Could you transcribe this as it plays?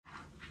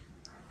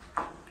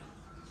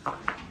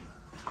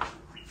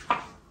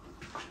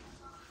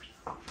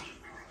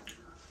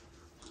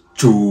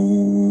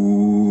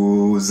Chosen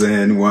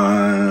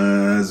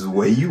ones,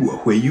 where you are,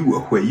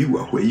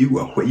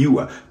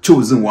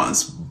 chosen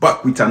ones,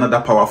 back with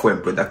another powerful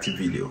and productive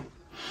video.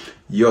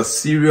 Your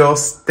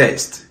serious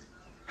test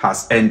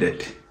has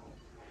ended.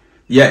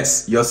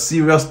 Yes, your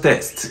serious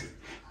test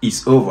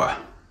is over.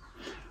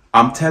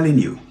 I'm telling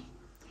you,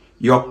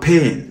 your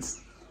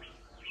pains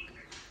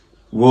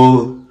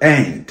will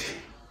end.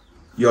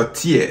 Your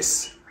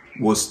tears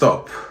will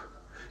stop.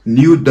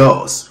 New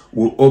doors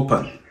will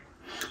open.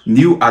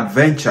 New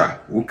adventure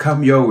will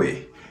come your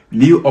way.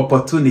 New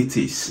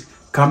opportunities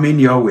coming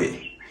your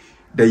way.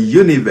 The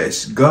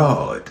universe,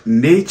 God,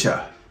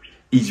 nature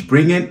is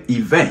bringing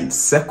events,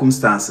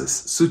 circumstances,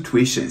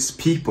 situations,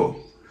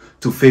 people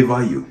to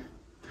favor you,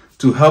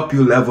 to help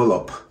you level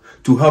up,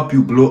 to help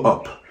you blow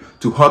up,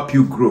 to help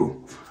you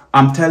grow.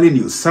 I'm telling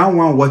you,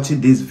 someone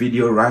watching this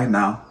video right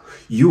now,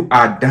 you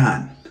are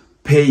done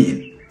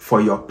paying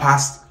for your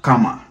past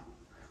karma.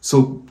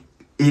 So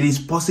it is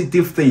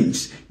positive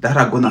things that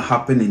are going to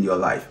happen in your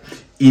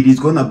life. It is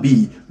going to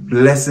be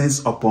blessings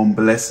upon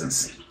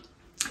blessings.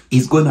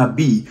 It's going to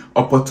be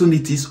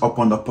opportunities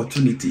upon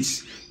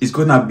opportunities. It's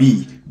going to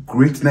be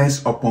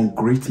greatness upon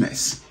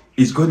greatness.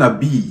 It's going to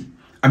be,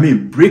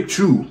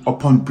 breakthrough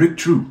upon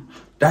breakthrough.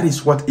 That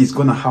is what is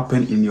going to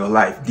happen in your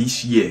life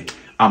this year.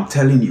 I'm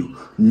telling you,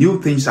 new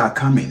things are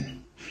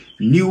coming.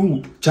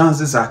 New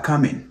chances are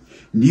coming.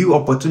 New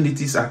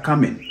opportunities are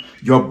coming.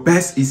 Your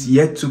best is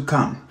yet to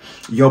come.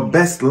 Your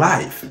best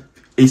life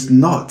is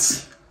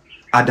not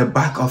at the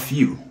back of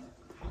you.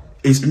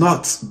 It's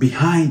not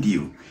behind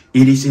you.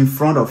 It is in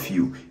front of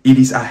you. It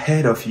is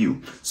ahead of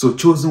you. So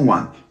chosen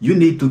one, you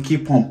need to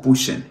keep on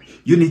pushing.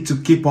 You need to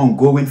keep on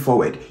going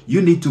forward.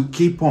 You need to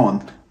keep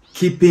on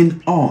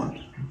keeping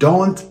on.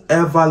 Don't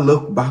ever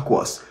look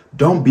backwards.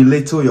 Don't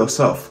belittle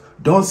yourself.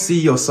 Don't see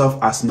yourself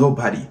as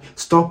nobody.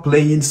 Stop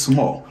playing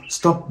small.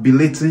 Stop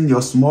belittling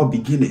your small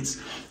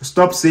beginnings.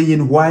 Stop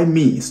saying, why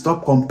me?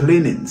 Stop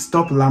complaining.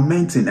 Stop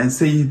lamenting and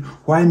saying,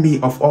 why me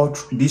of all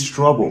this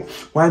trouble?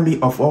 Why me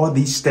of all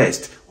these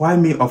tests? Why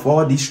me of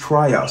all these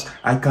trials?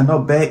 I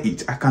cannot bear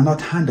it. I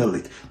cannot handle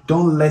it.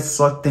 Don't let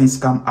such things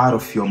come out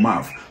of your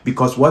mouth,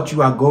 because what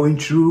you are going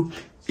through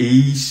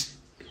is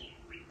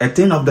a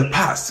thing of the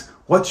past.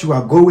 What you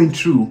are going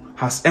through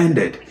has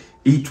ended.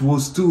 It will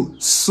too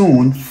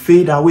soon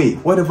fade away.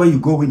 Whatever you're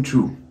going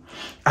through,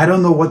 I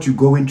don't know what you're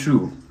going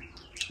through,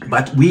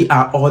 but we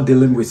are all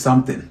dealing with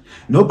something.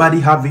 Nobody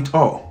have it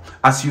all.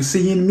 As you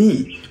see in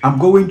me, I'm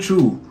going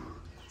through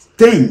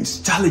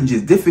things,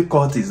 challenges,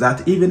 difficulties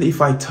that even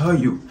if I tell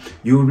you,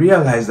 you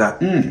realize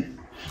that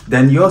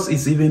then yours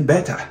is even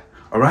better.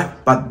 All right,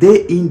 but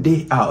day in,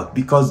 day out,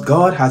 because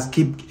God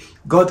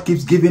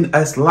keeps giving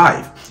us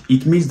life.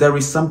 It means there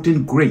is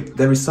something great.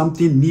 There is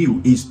something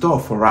new in store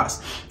for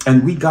us.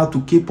 And we got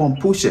to keep on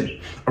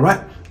pushing. All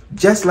right.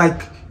 Just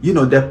like,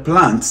 the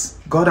plants,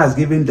 God has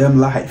given them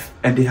life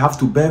and they have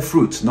to bear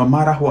fruit no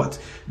matter what.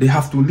 They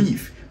have to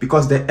live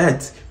because the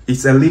earth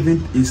is a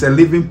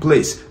living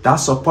place that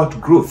supports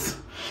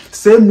growth.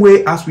 Same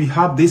way as we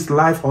have this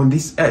life on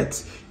this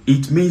earth,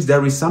 it means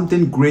there is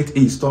something great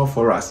in store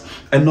for us.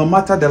 And no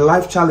matter the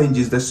life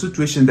challenges, the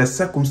situation, the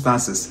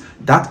circumstances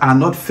that are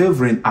not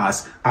favoring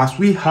us, as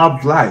we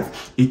have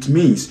life, it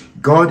means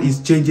God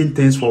is changing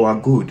things for our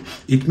good.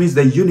 It means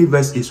the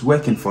universe is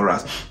working for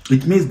us.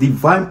 It means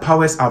divine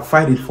powers are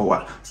fighting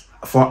for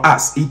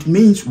us. It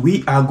means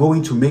we are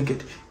going to make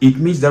it. It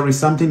means there is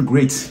something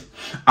great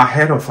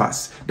ahead of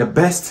us. The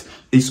best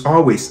is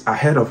always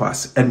ahead of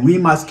us. And we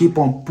must keep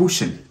on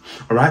pushing.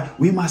 All right?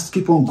 We must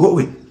keep on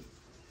going.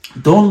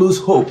 Don't lose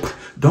hope.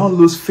 Don't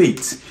lose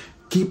faith.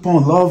 Keep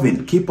on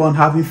loving. Keep on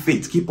having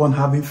faith. Keep on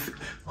having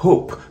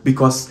hope.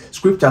 Because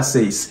scripture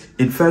says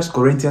in 1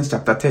 Corinthians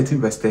chapter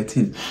 13 verse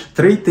 13,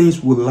 3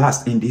 things will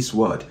last in this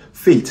world: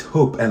 faith,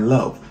 hope, and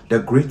love. The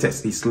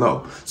greatest is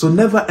love. So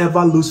never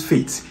ever lose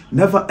faith.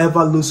 Never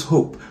ever lose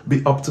hope.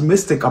 Be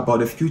optimistic about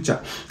the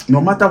future. No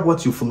matter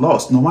what you've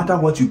lost, no matter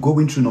what you're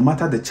going through, no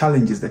matter the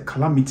challenges, the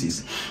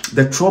calamities,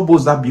 the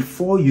troubles that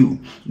before you,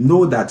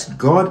 know that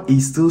God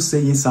is still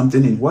saying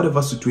something in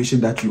whatever situation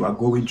that you are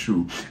going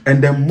through.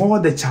 And the more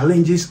the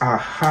challenges are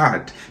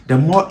hard, the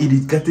more it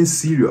is getting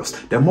serious,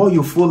 the more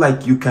you feel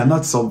like you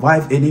cannot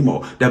survive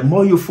anymore, the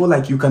more you feel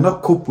like you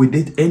cannot cope with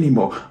it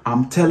anymore.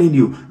 I'm telling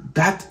you,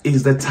 that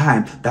is the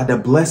time that the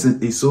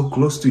blessing is so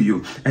close to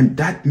you. And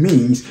that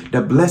means the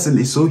blessing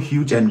is so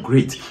huge and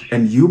great.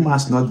 And you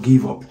must not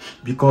give up,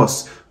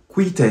 because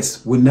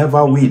quitters will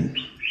never win.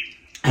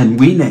 And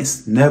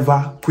winners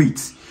never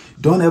quit.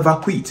 Don't ever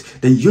quit.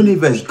 The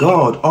universe,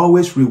 God,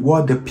 always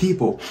reward the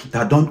people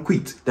that don't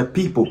quit. The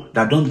people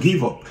that don't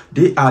give up.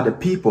 They are the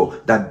people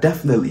that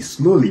definitely,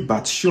 slowly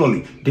but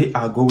surely, they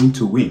are going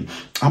to win.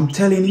 I'm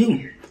telling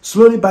you,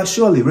 slowly but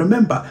surely.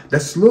 Remember, the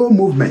slow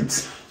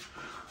movement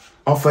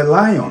of a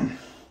lion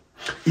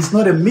is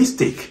not a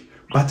mistake,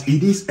 but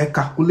it is a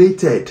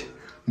calculated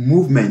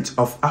movement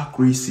of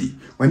accuracy.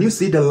 When you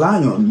see the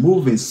lion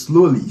moving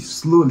slowly,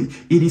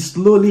 it is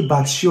slowly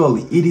but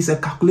surely. It is a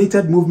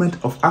calculated movement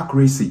of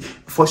accuracy.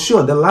 For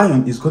sure, the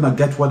lion is going to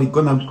get what it's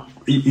going to...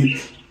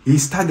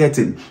 He's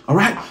targeting. All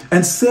right.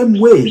 And same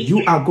way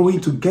you are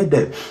going to get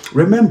there.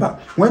 Remember,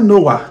 when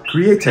Noah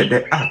created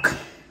the ark,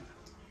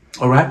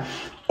 all right,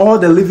 all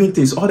the living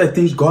things, all the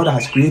things God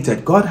has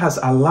created, God has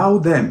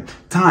allowed them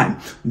time.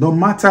 No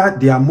matter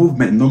their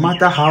movement, no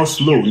matter how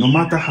slow, no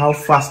matter how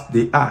fast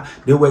they are,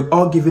 they were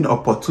all given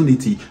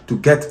opportunity to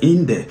get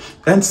in there.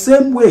 And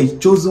same way,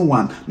 chosen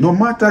one, no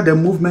matter the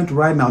movement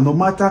right now, no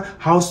matter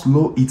how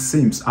slow it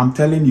seems, I'm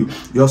telling you,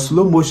 your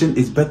slow motion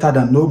is better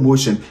than no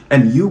motion,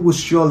 and you will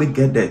surely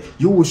get there.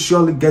 You will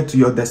surely get to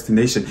your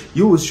destination.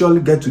 You will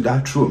surely get to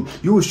that throne.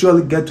 You will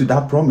surely get to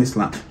that promised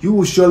land. You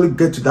will surely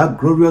get to that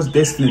glorious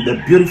destiny,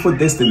 the beautiful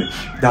destiny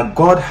that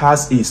God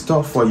has in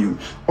store for you.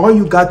 All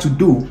you got to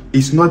do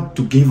is not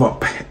to give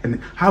up,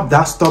 and have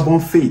that stubborn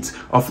faith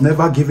of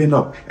never giving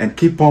up and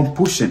keep on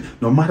pushing.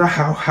 No matter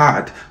how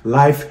hard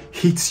life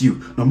hits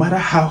you, no matter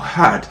how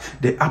hard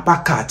the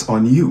uppercut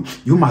on you,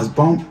 you must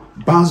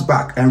bounce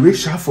back and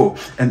reshuffle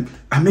and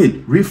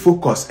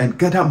refocus and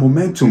get that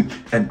momentum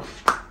and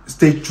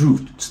stay true,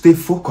 stay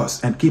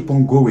focused, and keep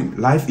on going.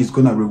 Life is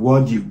going to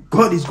reward you.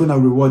 God is going to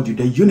reward you.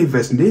 The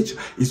universe, nature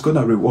is going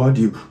to reward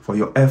you for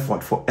your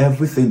effort, for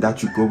everything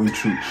that you're going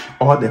through.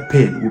 All the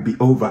pain will be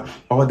over.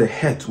 All the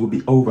hurt will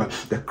be over.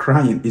 The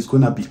crying is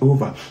going to be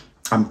over.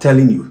 I'm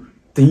telling you,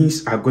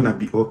 things are going to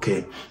be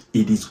okay.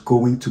 It is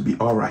going to be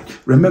all right.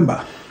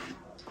 Remember,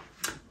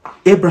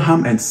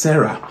 Abraham and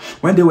Sarah,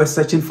 when they were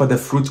searching for the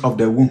fruit of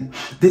the womb,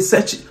 they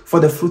searched for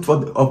the fruit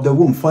of the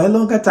womb for a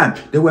longer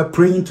time. They were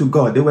praying to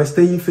God. They were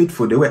staying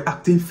faithful. They were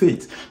acting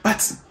faith.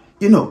 But,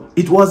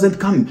 it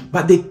wasn't coming.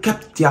 But they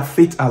kept their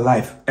faith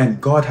alive.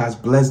 And God has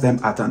blessed them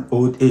at an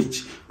old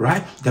age,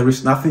 right? There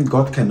is nothing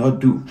God cannot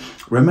do.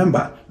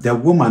 Remember, the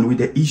woman with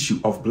the issue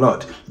of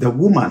blood, the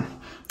woman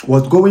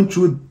was going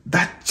through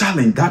that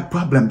challenge, that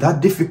problem, that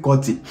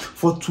difficulty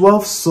for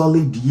 12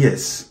 solid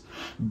years.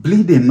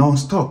 Bleeding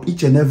non-stop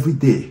each and every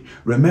day.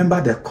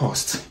 Remember the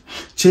cost.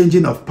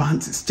 Changing of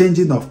pants,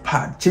 changing of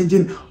pad,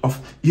 changing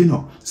of,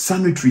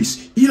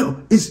 sanitaries.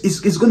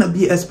 It's going to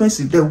be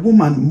expensive. The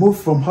woman moved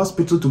from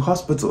hospital to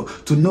hospital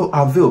to no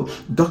avail.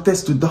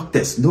 Doctors to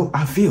doctors, no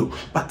avail.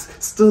 But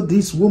still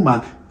this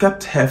woman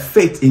kept her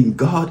faith in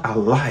God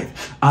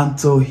alive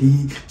until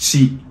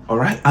she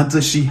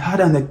had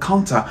an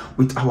encounter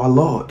with our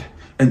Lord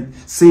and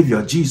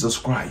Savior Jesus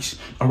Christ.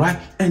 All right.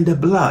 And the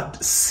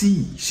blood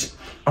ceased.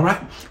 All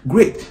right,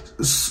 great.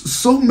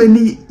 So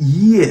many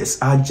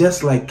years are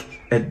just like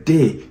a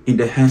day in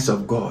the hands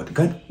of God.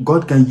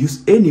 God can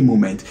use any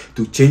moment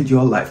to change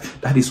your life.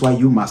 That is why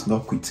you must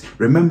not quit.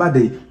 Remember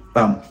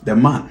the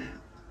man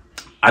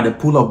at the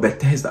pool of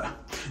Bethesda.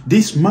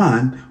 This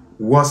man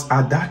was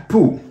at that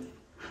pool.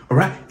 All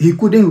right, he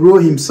couldn't roll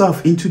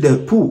himself into the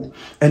pool.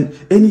 And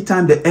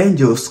anytime the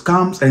angels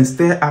comes and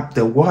stir up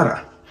the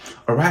water,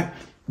 all right,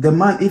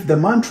 if the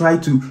man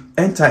tried to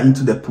enter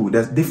into the pool,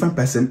 there's different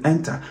person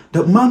enter.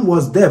 The man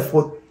was there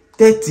for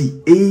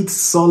 38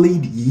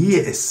 solid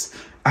years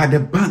at the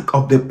bank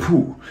of the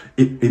pool.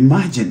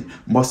 Imagine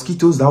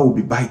mosquitoes that will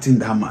be biting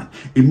that man.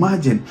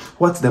 Imagine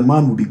what the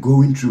man will be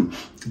going through.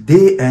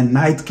 Day and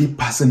night keep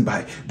passing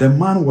by. The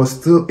man was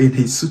still in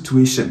his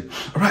situation.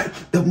 All right,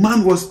 the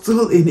man was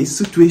still in his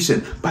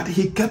situation, but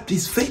he kept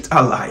his faith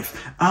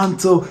alive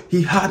until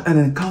he had an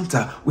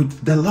encounter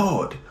with the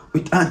Lord.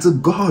 Until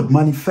God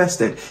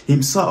manifested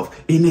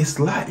himself in his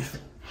life.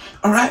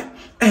 All right.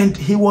 And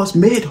he was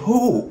made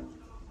whole.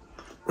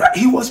 Right.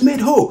 He was made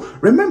whole.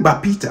 Remember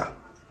Peter.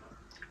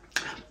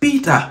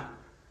 Peter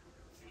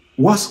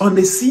was on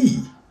the sea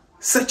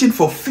searching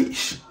for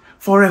fish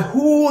for a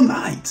whole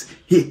night.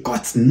 He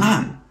caught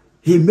none.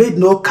 He made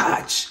no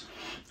catch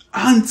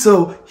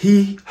until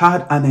he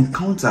had an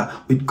encounter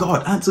with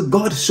God, until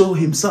God showed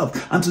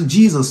himself, until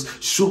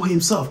Jesus showed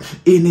himself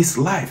in his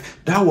life.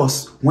 That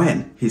was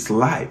when his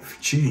life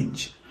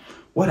changed.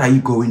 What are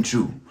you going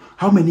through?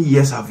 How many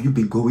years have you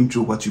been going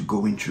through what you're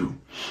going through?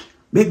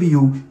 Maybe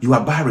you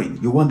are barren.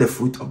 You want the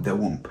fruit of the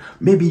womb.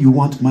 Maybe you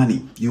want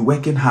money. You're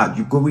working hard.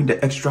 You're going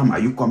the extra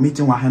mile. You're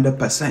committing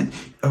 100%.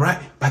 All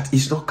right? But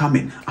it's not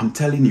coming. I'm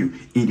telling you,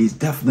 it is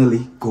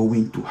definitely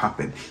going to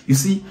happen. You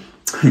see,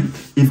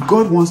 if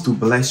God wants to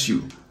bless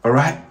you, all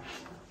right,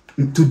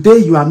 today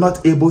you are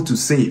not able to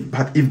save,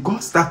 but if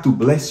God starts to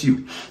bless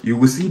you, you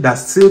will see that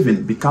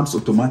saving becomes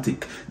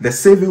automatic. The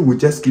saving will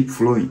just keep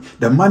flowing.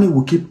 The money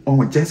will keep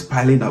on just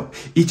piling up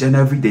each and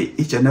every day,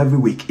 each and every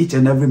week, each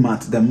and every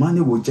month. The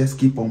money will just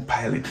keep on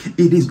piling.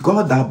 It is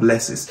God that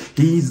blesses.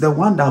 He is the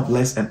one that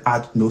blesses and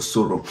adds no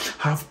sorrow.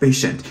 Have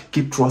patience.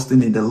 Keep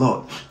trusting in the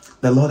Lord.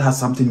 The Lord has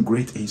something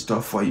great in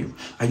store for you.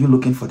 Are you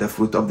looking for the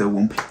fruit of the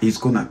womb? It's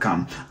gonna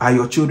come. Are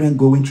your children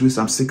going through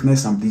some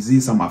sickness, some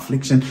disease, some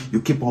affliction?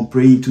 You keep on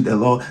praying to the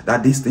Lord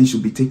that these things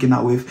should be taken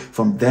away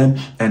from them,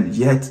 and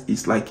yet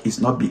it's like it's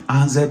not being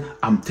answered.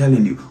 I'm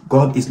telling you,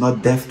 God is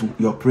not deaf to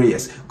your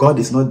prayers. God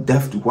is not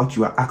deaf to what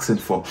you are asking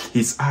for.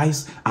 His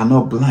eyes are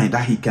not blind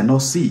that he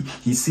cannot see.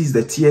 He sees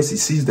the tears, he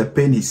sees the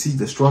pain, he sees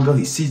the struggle,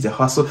 he sees the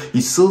hustle,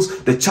 he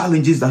sees the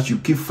challenges that you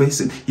keep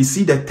facing. He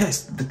sees the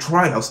tests, the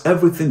trials,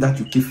 everything that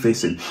you keep facing.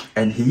 season,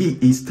 and he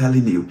is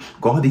telling you,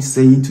 God is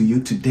saying to you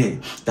today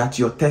that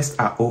your tests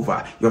are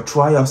over, your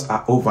trials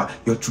are over,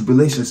 your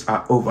tribulations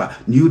are over,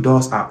 new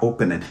doors are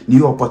opening,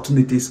 new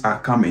opportunities are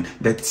coming,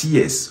 the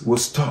tears will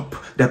stop,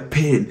 the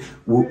pain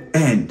will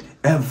end,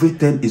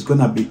 everything is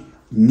gonna be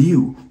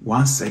new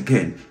once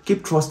again.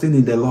 Keep trusting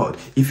in the Lord.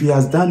 If he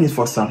has done it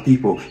for some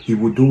people, he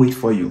will do it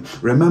for you.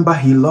 Remember,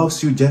 he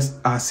loves you just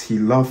as he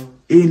loved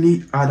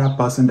any other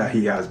person that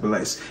he has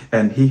blessed,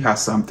 and he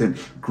has something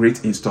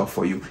great in store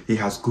for you. He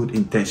has good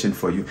intention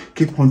for you.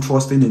 Keep on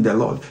trusting in the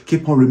Lord.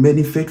 Keep on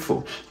remaining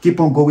faithful. Keep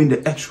on going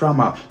the extra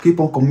mile. Keep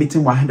on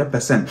committing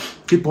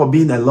 100%. Keep on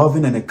being a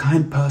loving and a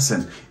kind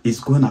person. It's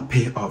gonna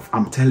pay off.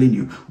 I'm telling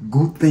you,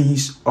 good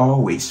things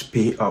always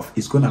pay off.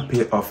 It's gonna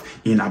pay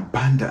off in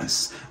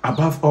abundance,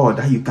 above all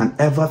that you can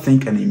ever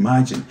think and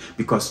imagine,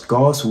 because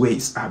God's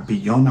ways are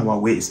beyond our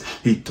ways.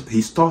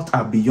 His thoughts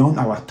are beyond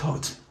our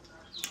thoughts.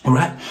 All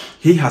right,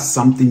 he has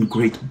something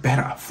great,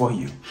 better for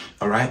you.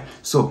 All right,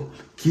 so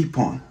keep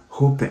on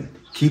hoping,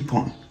 keep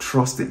on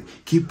trusting,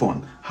 keep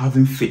on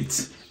having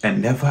faith,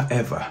 and never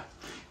ever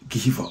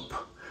give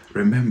up.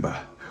 Remember,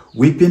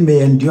 weeping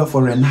may endure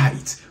for a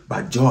night,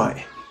 but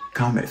joy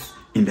cometh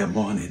in the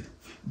morning.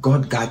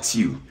 God got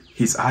you.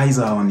 His eyes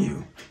are on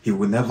you. He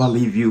will never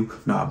leave you,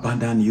 nor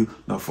abandon you,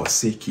 nor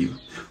forsake you.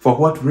 For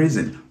what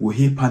reason will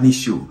he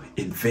punish you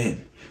in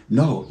vain?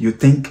 No, you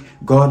think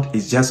God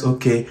is just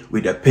okay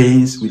with the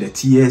pains, with the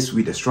tears,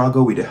 with the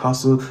struggle, with the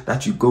hustle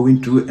that you're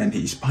going through, and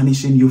he is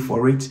punishing you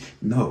for it?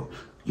 No,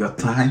 your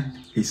time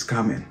is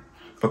coming.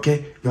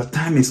 Okay, your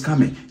time is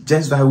coming.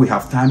 Just that we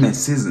have time and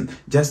season.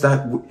 Just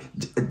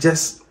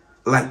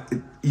like,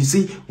 you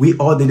see, we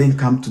all didn't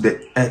come to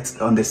the earth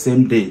on the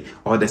same day,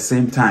 or the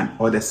same time,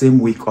 or the same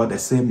week, or the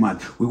same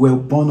month. We were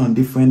born on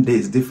different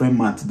days, different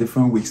months,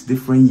 different weeks,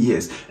 different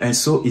years. And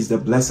so is the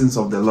blessings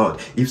of the Lord.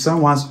 If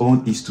someone's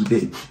own is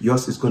today,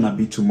 yours is going to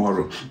be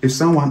tomorrow. If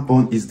someone's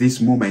own is this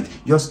moment,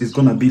 yours is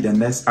going to be the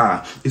next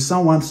hour. If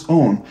someone's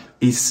own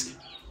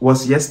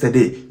was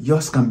yesterday,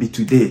 yours can be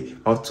today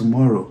or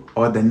tomorrow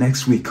or the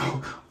next week.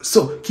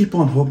 So keep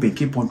on hoping,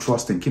 keep on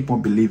trusting, keep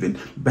on believing.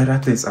 Better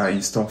things are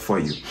in store for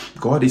you.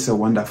 God is a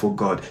wonderful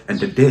God, and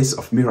the days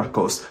of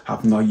miracles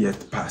have not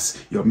yet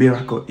passed. Your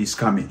miracle is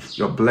coming.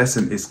 Your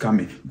blessing is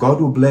coming. God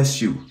will bless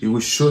you. He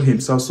will show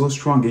himself so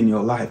strong in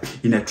your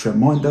life in a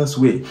tremendous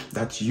way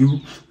that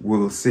you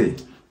will say,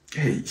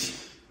 hey,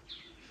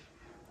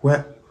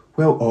 where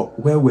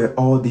were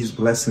all these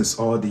blessings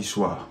all this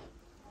while?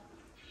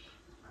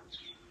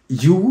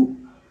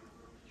 You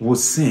will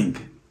sing,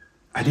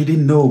 I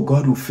didn't know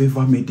God would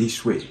favor me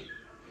this way.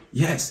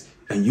 Yes,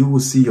 and you will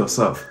see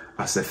yourself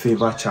as a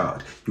favored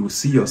child. You will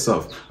see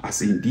yourself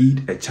as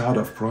indeed a child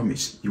of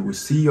promise. You will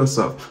see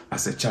yourself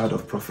as a child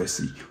of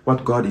prophecy.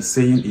 What God is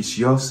saying is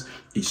yours,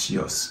 is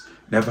yours.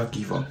 Never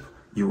give up.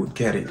 You will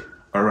get it.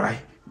 All right?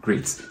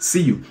 Great.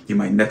 See you in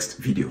my next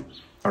video.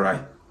 All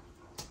right?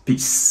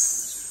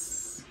 Peace.